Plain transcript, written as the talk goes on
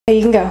Okay,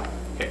 you can go.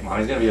 Okay,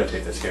 mommy's gonna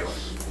videotape this. Here, look.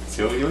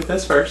 See what we do with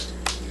this first.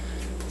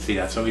 See,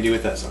 that's what we do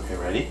with this. Okay,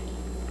 ready?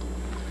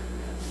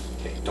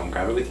 Okay, don't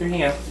grab it with your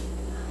hand.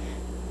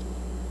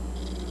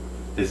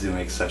 This is gonna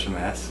make such a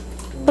mess.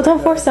 But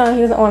don't force it on him,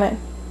 he doesn't want it.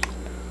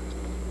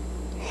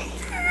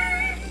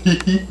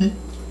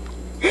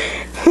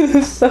 This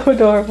is so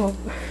adorable.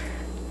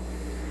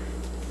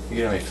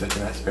 You're gonna make such a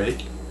mess.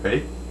 Ready?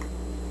 Ready?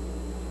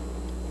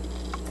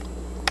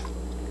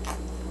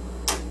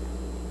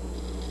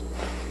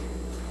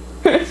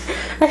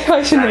 I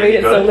probably shouldn't have made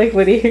it so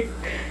liquidy.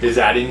 Is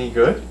that any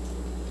good?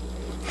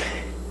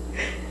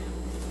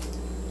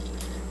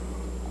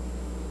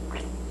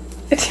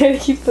 I'm trying to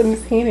keep putting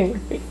his hand in your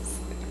face.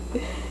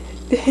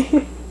 Do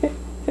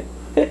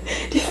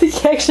you think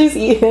he actually is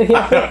eating any of it?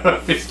 I don't know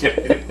if he's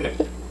getting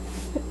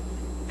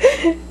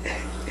it.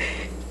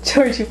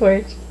 Georgie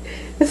Porch.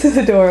 This is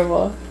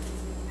adorable.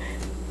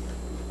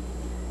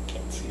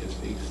 Can't see his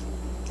face.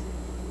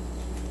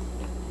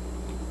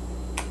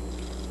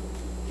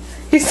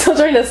 He's still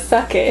trying to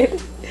suck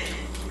it.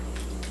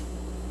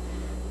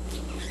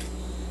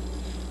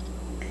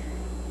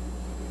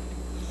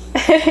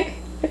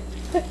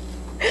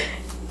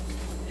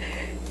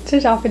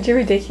 Just Alfred, you're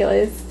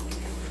ridiculous.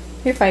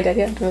 You're fine,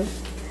 Daddy. Don't move.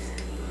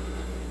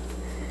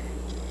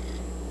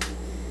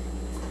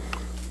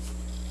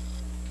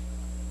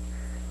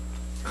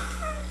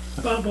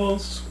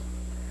 Bubbles.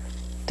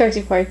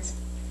 Dirty parts.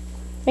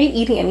 Are you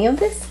eating any of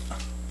this?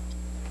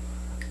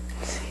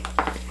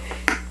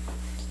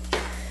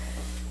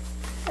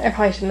 I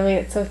probably shouldn't have made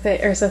it so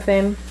thick or so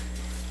thin.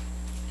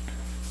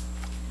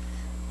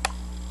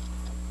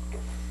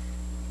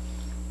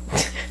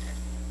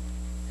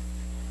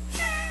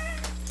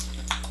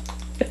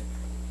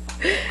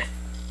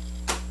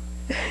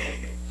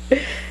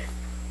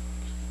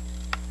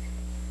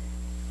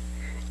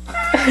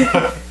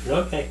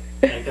 Okay,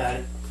 I got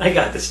it. I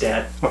got this,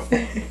 Dad.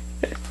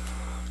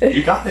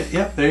 You got it.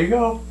 Yep, there you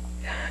go.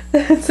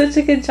 That's such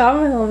a good job,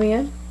 my little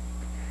man.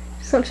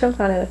 Just don't choke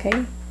on it,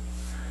 okay?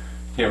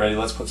 Here, ready?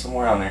 Let's put some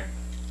more on there.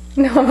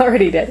 No, I'm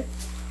already dead.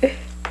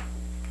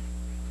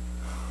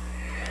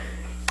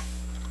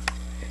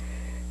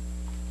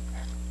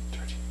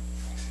 Georgie,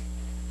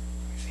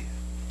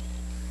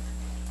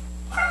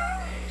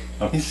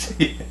 let me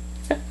see it.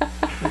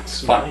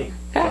 It's Fine.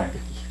 Fine.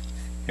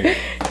 Here.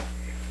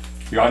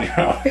 You're on your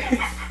own.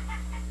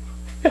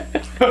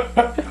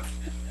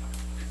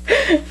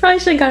 Probably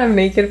should have got him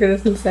naked for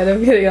this instead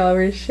of getting all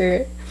over his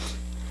shirt.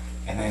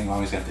 And then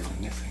mommy's got to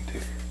clean this thing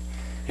too.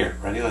 Here,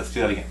 ready? Let's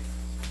do that again.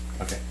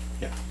 Okay,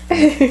 yeah.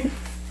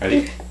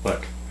 Ready?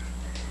 Look.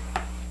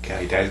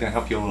 Okay, Daddy's gonna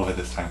help you a little bit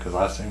this time because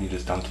last time you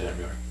just dumped it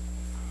everywhere.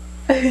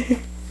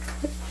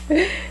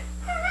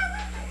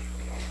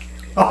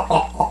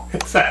 Oh,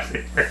 it's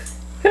everywhere.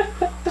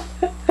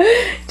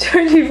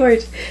 Georgie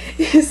Porch,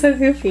 you're so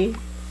goofy.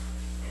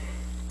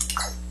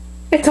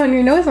 It's on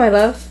your nose, my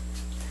love.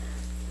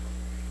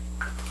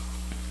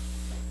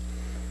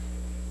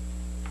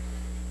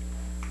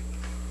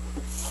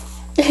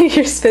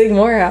 You're spitting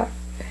more out.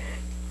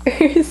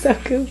 You're so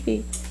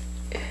goofy.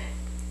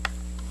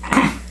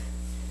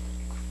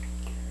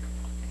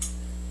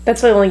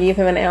 That's why I only gave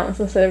him an ounce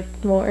instead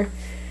of more.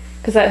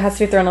 Because that has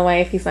to be thrown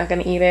away if he's not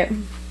going to eat it.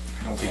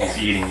 I don't think he's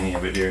eating any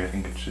of it, dear. I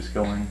think it's just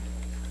going.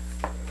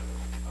 Okay,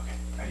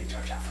 ready,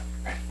 George Alfred.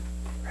 Ready,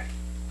 ready.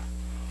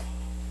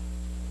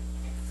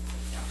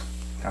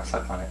 Now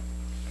suck on it.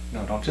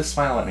 No, don't just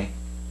smile at me.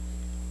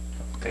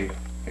 There you go.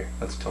 Here,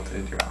 let's tilt it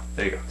into your mouth.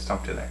 There you go. It's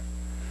dumped in there.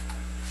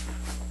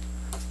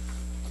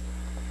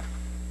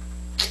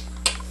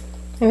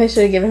 Maybe I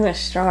should have given him a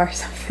straw or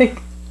something.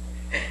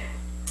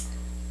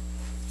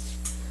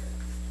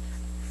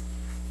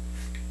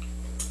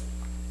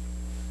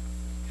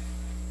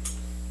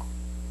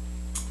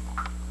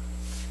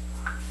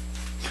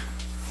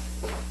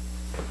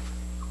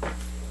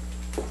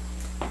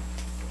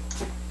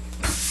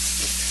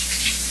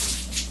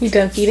 You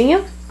done feeding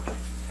him?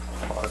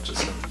 Well, I'll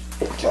just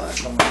get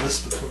this on my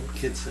list before the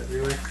kids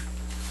everywhere.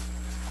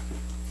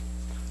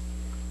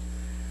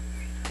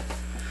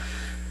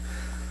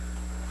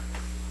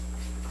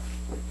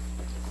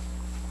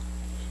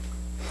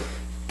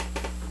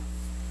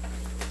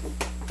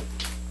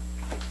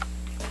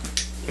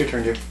 Your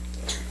turn, dear.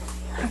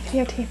 I'll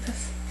videotape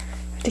this.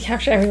 I have to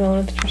capture every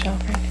moment of the George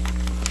Alfred.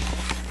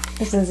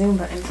 There's a zoom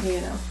button so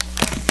you know.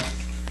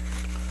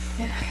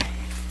 Yeah.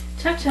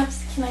 Chop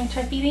chops, can I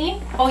try feeding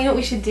you? Oh, you know what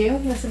we should do?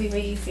 This would be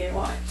way easier to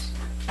watch.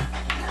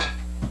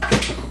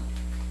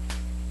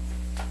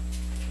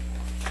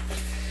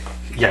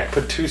 Yeah,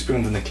 put 2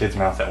 spoons in the kid's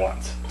mouth at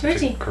once. That's a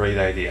Georgie. great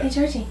idea. Hey,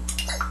 Georgie.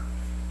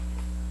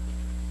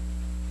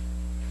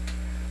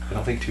 I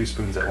don't think 2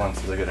 spoons at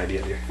once is a good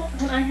idea, dear. Well,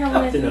 then I have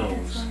Up one the of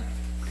these. nose.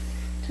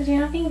 Georgie,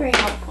 you're not being very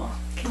helpful.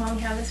 Can Mommy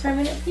have this for a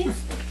minute, please?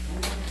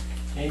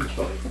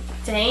 Enjoy.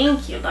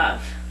 Thank you,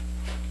 love.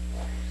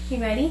 You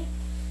ready?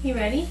 You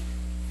ready?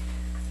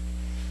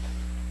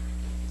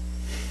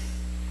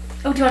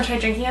 Oh, do you want to try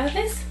drinking out of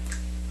this?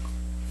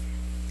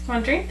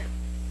 Want a drink?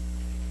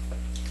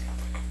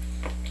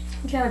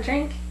 You got a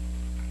drink?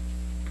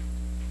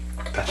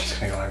 That's just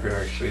gonna go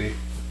everywhere, sweetie.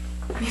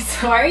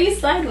 So why are you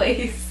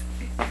sideways?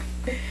 Are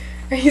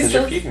you Because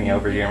still you're keeping me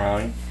over here,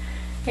 Molly.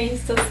 Are you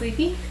still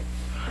sleepy?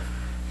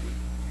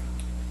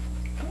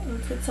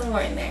 Let's put some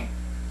more in there.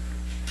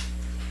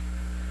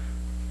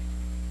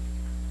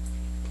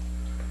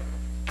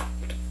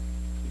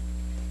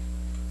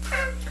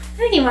 I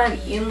think you might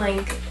have eaten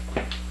like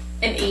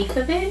an eighth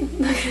of it.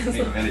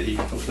 Maybe I'm gonna eat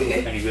a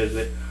little tiny bit of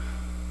it.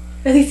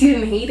 At least you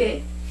didn't hate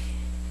it.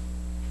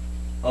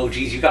 Oh,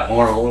 geez, you got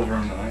more all over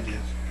them than I did.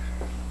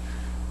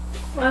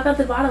 What about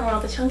the bottom where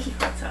all the chunky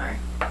parts are?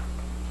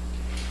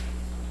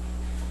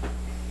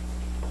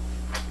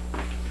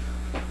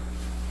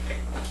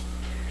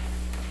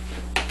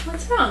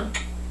 What's wrong?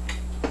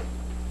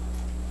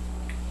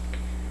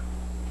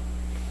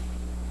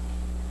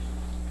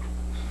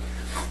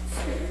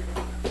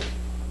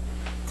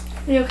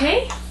 Are you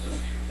okay?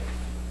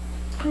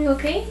 Are you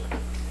okay?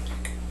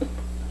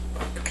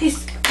 Hey,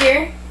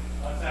 here.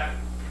 What's that?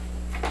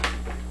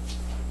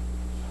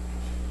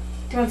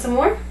 Do you want some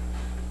more?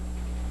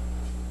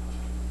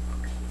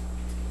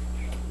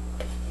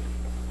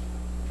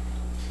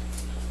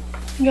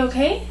 You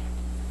okay?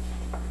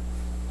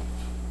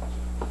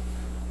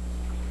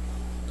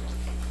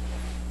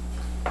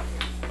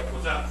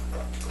 What's up?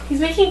 He's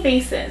making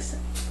faces.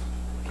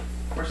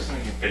 Of course he's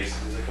making faces.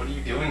 He's like, what are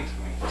you doing to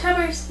me?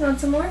 Chubbers, you want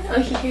some more? Oh,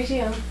 he hears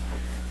you. I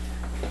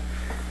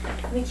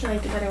think he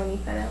liked it better when you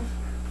fed him.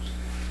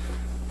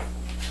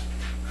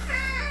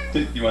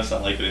 You must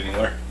not like it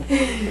anymore.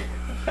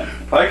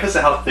 Probably because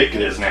of how thick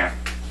it is now.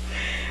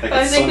 Like,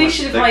 I it's think so we much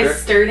should have thicker. probably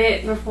stirred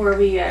it before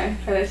we fed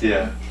it.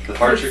 Yeah, the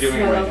parts you're It's giving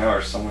me right settled. now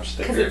are so much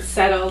Because thicker. it's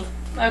settled.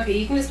 Okay,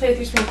 you can just play with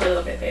your spoon for a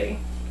little bit, baby.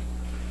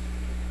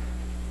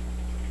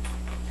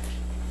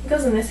 It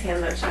goes in this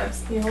hand though,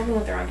 Chubbs. You're holding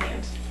with the wrong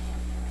hand.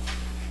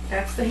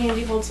 That's the hand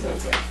you hold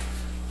spoons with.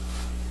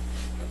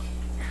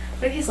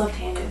 What if he's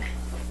left-handed?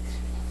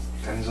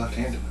 And he's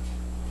left-handed.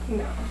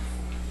 No.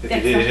 If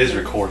That's it is left-handed.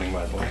 recording,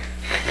 by the way.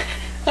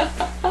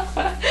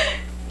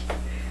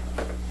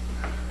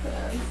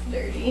 That's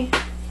dirty.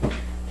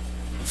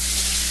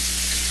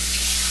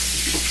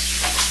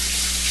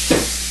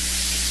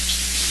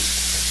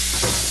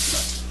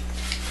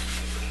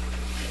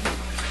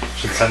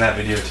 Should send that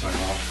video to my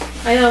mom.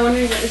 I know, I'm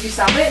wondering, did you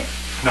stop it?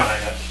 No, not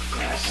yet.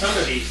 Some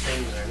of these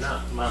things are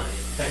not mine.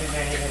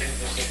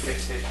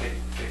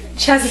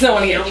 Chaz doesn't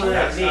want to get Yelling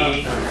at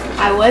me.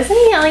 I wasn't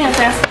yelling, I was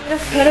asking you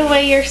to put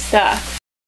away your stuff.